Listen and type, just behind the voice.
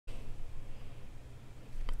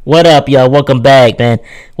What up, y'all? Welcome back, man.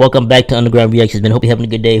 Welcome back to Underground Reactions, man. Hope you're having a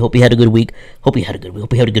good day. Hope you had a good week. Hope you had a good week.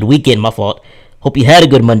 Hope you had a good weekend. My fault. Hope you had a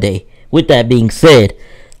good Monday. With that being said,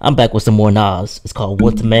 I'm back with some more Nas. It's called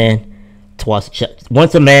Once a Man, Twice a Child.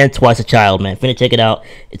 Once a Man, Twice a Child, man. Finna check it out.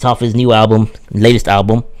 It's off his new album, latest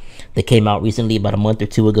album that came out recently, about a month or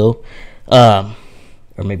two ago, or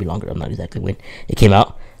maybe longer. I'm not exactly when it came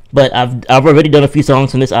out, but I've already done a few songs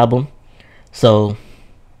from this album, so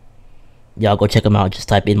y'all go check them out. Just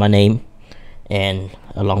type in my name and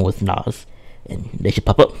along with Nas, and they should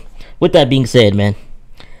pop up. With that being said, man,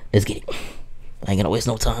 let's get it. I ain't gonna waste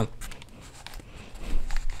no time.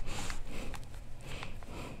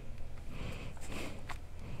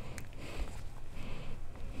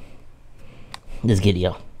 Let's get it,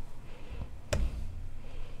 y'all.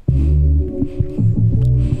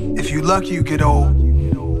 If you lucky, you get old.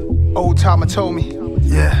 Old timer told me,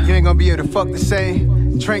 yeah, you ain't gonna be able to fuck the same.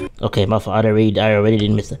 Drink. Okay, my fault. I already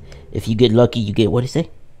didn't miss it. If you get lucky, you get, what did he say?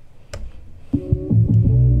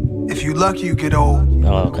 If you lucky, you get old.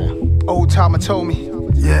 Oh, okay. Old timer told me,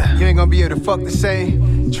 yeah, you ain't gonna be able to fuck the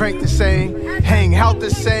same, drink the same, hang out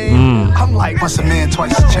the same. I'm like, once a man,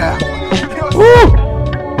 twice a child.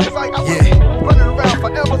 It's like, yeah, running around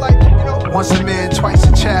forever, like, you know. Once a man, twice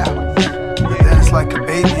a child. Then it's like a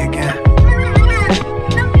baby again.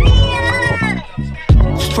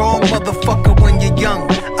 Strong motherfucker when you're young.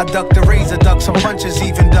 I duck the razor, duck some punches,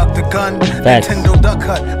 even duck the gun. Nintendo duck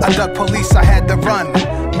hut, I duck police, I had to run.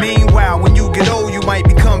 Meanwhile, when you get old, you might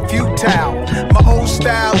become futile. My old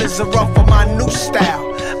style is a rough for my new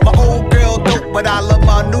style. My old girl dope, but I love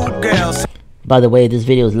my new girls. By the way, this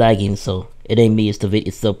video is lagging, so it ain't me, it's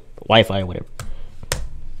the Wi-Fi or whatever.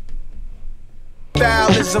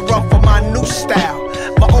 Style is a rough for my new style.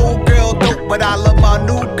 My old girl dope, but I love my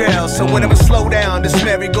new girl. So whenever slow down, this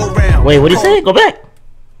merry-go-round. Wait, what did he say? Go back.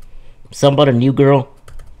 Something about a new girl.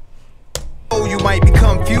 Oh, you might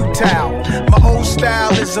become futile. My old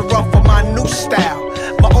style is a rough for my new style.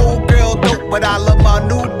 My old girl dope, but I love my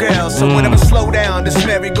new girl. So whenever slow down, this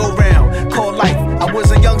merry-go-round. Call life. I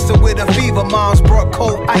was a youngster with a fever. Moms brought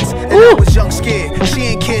cold ice, and I was young scared. She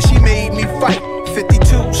ain't care, she made me fight.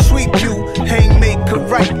 52, sweep you, hang, make her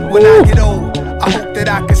right. When I get old, I hope that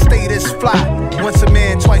I can stay this fly. Once a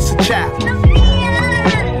man, twice a child.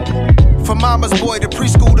 From mama's boy to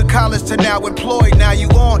preschool to college to now employed. Now you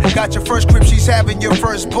on, got your first crib, she's having your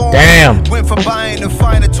firstborn. Damn. Went from buying the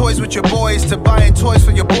finer toys with your boys to buying toys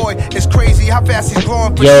for your boy. It's crazy how fast he's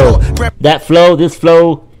growing for sure. That flow, this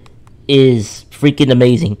flow is freaking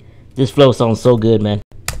amazing. This flow sounds so good, man.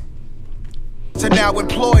 To now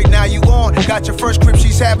employed, now you on, got your first crib,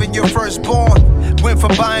 she's having your firstborn. Went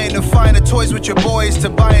from buying the finer toys with your boys to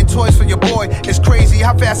buying toys for your boy. It's crazy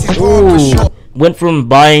how fast he's growing for sure. Went from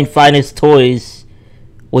buying finest toys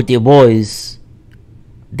with your boys,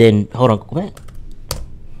 then hold on, go back.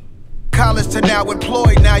 College to now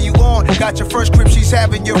employed, now you on, got your first crib, she's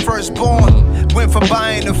having your firstborn. Went from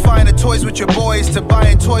buying the finer toys with your boys to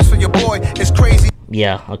buying toys for your boy. It's crazy.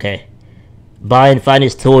 Yeah, okay. Buying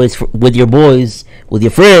finest toys with your boys, with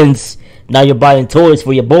your friends. Now you're buying toys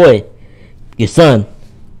for your boy, your son.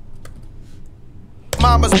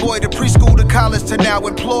 Mama's boy to preschool to college to now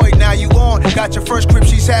employed. Now you on, got your first crib,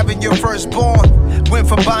 she's having your firstborn. Went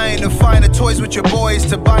from buying the finer toys with your boys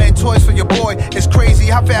to buying toys for your boy. It's crazy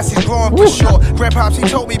how fast he's growing for sure. Grandpops, he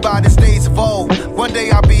told me by this days of old. One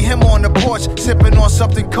day I'll be him on the porch, sipping on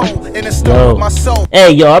something cold in the stove of my soul.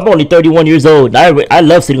 Hey, yo, I'm only 31 years old. I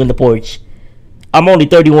love sitting on the porch. I'm only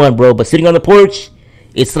 31, bro, but sitting on the porch,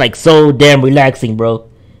 it's like so damn relaxing, bro.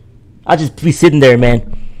 I just be sitting there,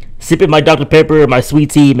 man, sipping my Dr. Pepper or my sweet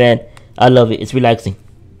tea, man. I love it. It's relaxing.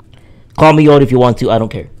 Call me old if you want to. I don't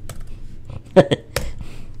care.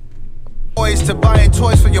 Boys to buying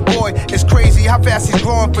toys for your boy. It's crazy how fast he's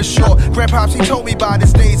growing for sure. Grandpops, he told me by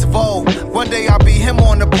this days of old. One day I'll be him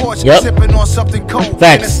on the porch, sipping on something cold. Facts.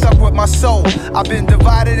 And it's stuck with my soul. I've been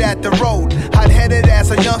divided at the road. Hot-headed as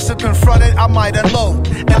a youngster confronted, I might unload.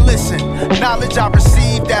 And listen, knowledge I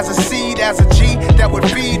received as a seed, as a G that would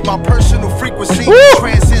feed my personal frequency.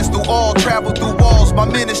 Transcends through all, travel through walls. My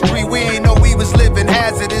ministry, we ain't know we was living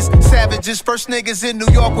hazardous. Savages, first niggas in New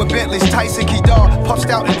York with Bentleys. Tyson Kedar, puffed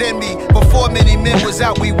out and then me. Before many men was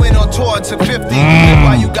out, we went on tour to 50.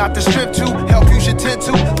 Why you got the strip to help you should tend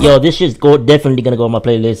to. Yo, this shit's definitely gonna go on my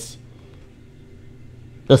playlist.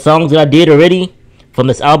 The songs that I did already from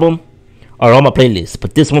this album are on my playlist,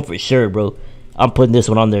 but this one for sure, bro. I'm putting this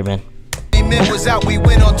one on there, man. Men was out, we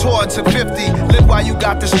went on tour to 50. Live while you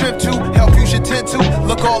got the strip to help you should tend to.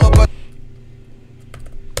 Look all over.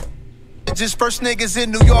 Bridges, first niggas in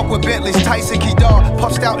New York with Bentleys. Tyson Kedar,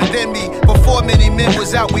 puffed out and then me. Before many men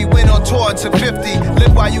was out, we went on tour to 50.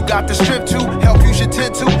 Live while you got the strip to, help you should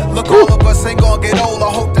tend to. Look, all of us ain't gonna get old. I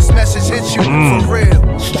hope this message hits you for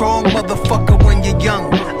real. Strong motherfucker when you're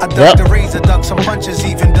young. I ducked the razor, ducked some punches,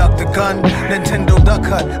 even ducked the gun. Nintendo Duck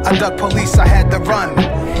Hunt, I ducked police, I had to run.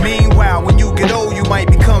 Meanwhile, when you get old, you might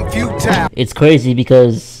become futile. It's crazy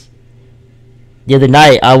because the other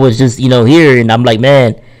night I was just, here, and I'm like,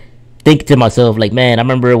 man, thinking to myself, like, man, I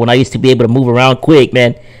remember when I used to be able to move around quick,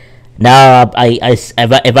 man. Now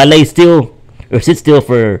if I lay still or sit still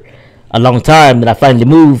for a long time, then I finally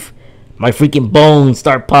move, my freaking bones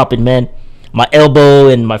start popping, man. My elbow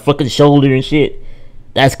and my fucking shoulder and shit.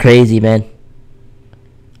 That's crazy, man.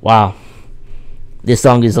 Wow. This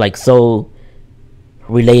song is like so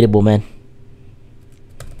relatable, man.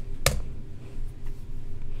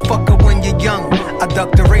 Fucker when you're young. I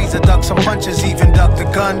ducked the razor, ducked some punches, even ducked the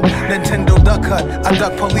gun. Nintendo Duck Hunt, I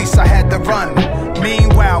ducked police, I had to run.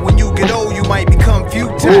 Meanwhile, when you get old, you might become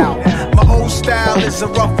futile. My old style is a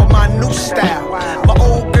rough for my new style. My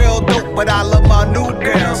old girl dope, but I love my new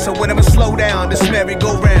girl. So when I'ma slow down, this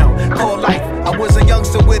merry-go-round. Cold life, I was a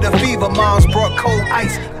youngster with a fever. Mom's brought cold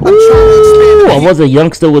ice. I'm trying to expand. I was a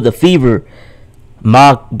youngster with a fever.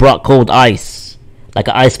 Ma brought cold ice. Like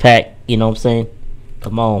an ice pack, you know what I'm saying?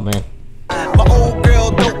 Come on, man. My old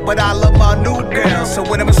girl dope, but I love my new girl. So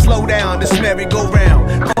when I'ma slow down, this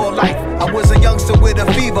merry-go-round. Cold life, I was a youngster with a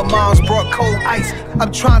fever. Mom's brought cold ice.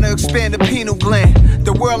 I'm trying to expand the pineal gland.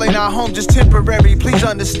 The world ain't our home, just temporary, please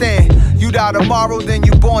understand. You die tomorrow, then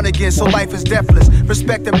you born again, so life is deathless.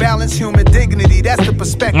 Respect and balance, human dignity, that's the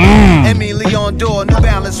perspective. Emmy Leon Dore, new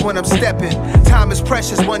balance when I'm stepping. Time is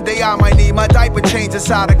precious, one day I might need my diaper change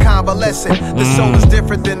inside a convalescent. The soul is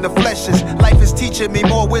different than the flesh is. Life is teaching me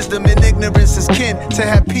more wisdom and ignorance is kin. To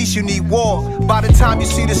have peace, you need war. By the time you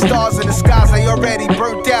see the stars in the skies, they already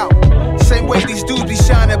burnt out. Same way these dudes be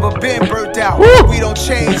shining, but been burnt out. We don't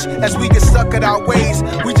change as we get stuck in our ways.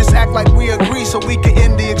 We just act like we agree so we can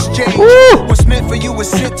end the exchange. What's meant for you is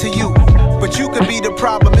sent to you, but you could be the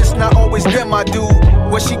problem. It's not always them, my dude.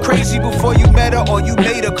 Was she crazy before you met her, or you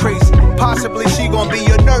made her crazy? Possibly she gonna be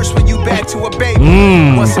your nurse when you back to a baby.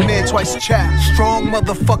 Once a man, twice a child. Strong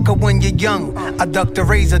motherfucker when you're young. I ducked the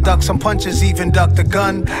razor, ducked some punches, even ducked the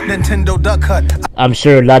gun. Nintendo Duck Hunt. I'm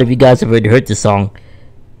sure a lot of you guys have already heard this song,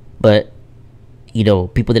 but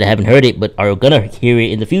people that haven't heard it but are gonna hear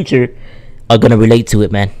it in the future are gonna relate to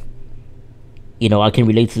it, man. I can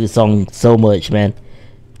relate to this song so much, man.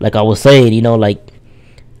 Like I was saying, like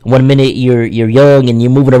one minute you're young and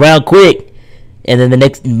you're moving around quick, and then the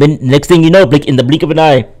next thing you know, in the blink of an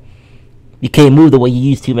eye, you can't move the way you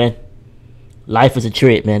used to, man. Life is a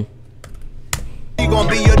trip, man. You gonna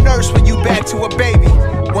be your nurse when you back to a baby.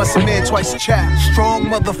 Once a man, twice a child. Strong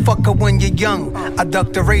motherfucker when you're young. I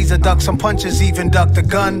ducked the razor, ducked some punches, even ducked the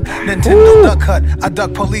gun. Nintendo Duck Hunt, I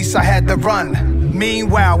ducked police, I had to run.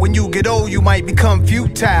 Meanwhile, when you get old, you might become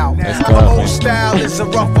futile. My old style is a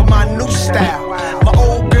rough for my new style. My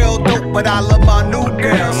old girl dope, but I love my new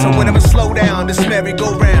girl. So when I'ma slow down, this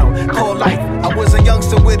merry-go-round. Cold life, I was a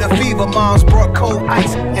youngster with a fever. Mom's brought cold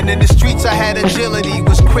ice. And in the streets I had agility,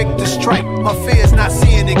 was quick to strike. My fears not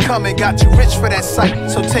seeing it coming, got you rich for that sight.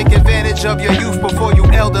 So take advantage of your youth before you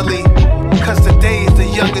elderly, cause today is the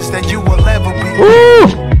youngest that you will ever be. Woo!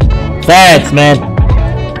 Facts, man.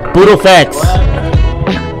 Brutal facts.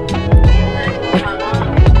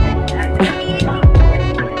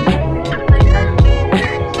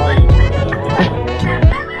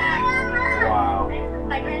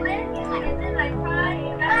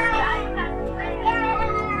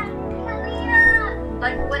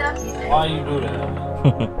 Why you do that?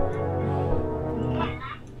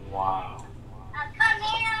 Wow.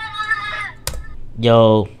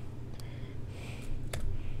 Yo,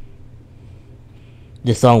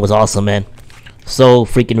 this song was awesome, man. So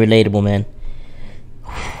freaking relatable, man.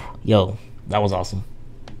 Yo, that was awesome.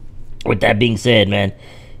 With that being said, man,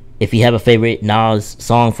 if you have a favorite Nas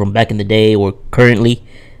song from back in the day or currently,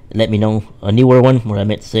 let me know. A newer one, what I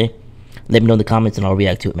meant to say. Let me know in the comments and I'll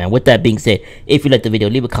react to it, man. With that being said, if you like the video,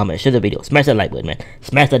 leave a comment, share the video, smash that like button, man.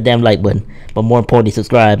 Smash that damn like button. But more importantly,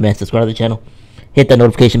 subscribe, man. Subscribe to the channel. Hit that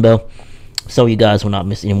notification bell so you guys will not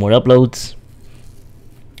miss any more uploads.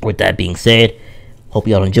 With that being said, hope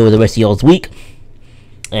y'all enjoy the rest of y'all's week.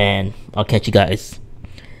 And I'll catch you guys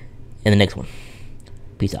in the next one.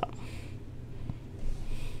 Peace out.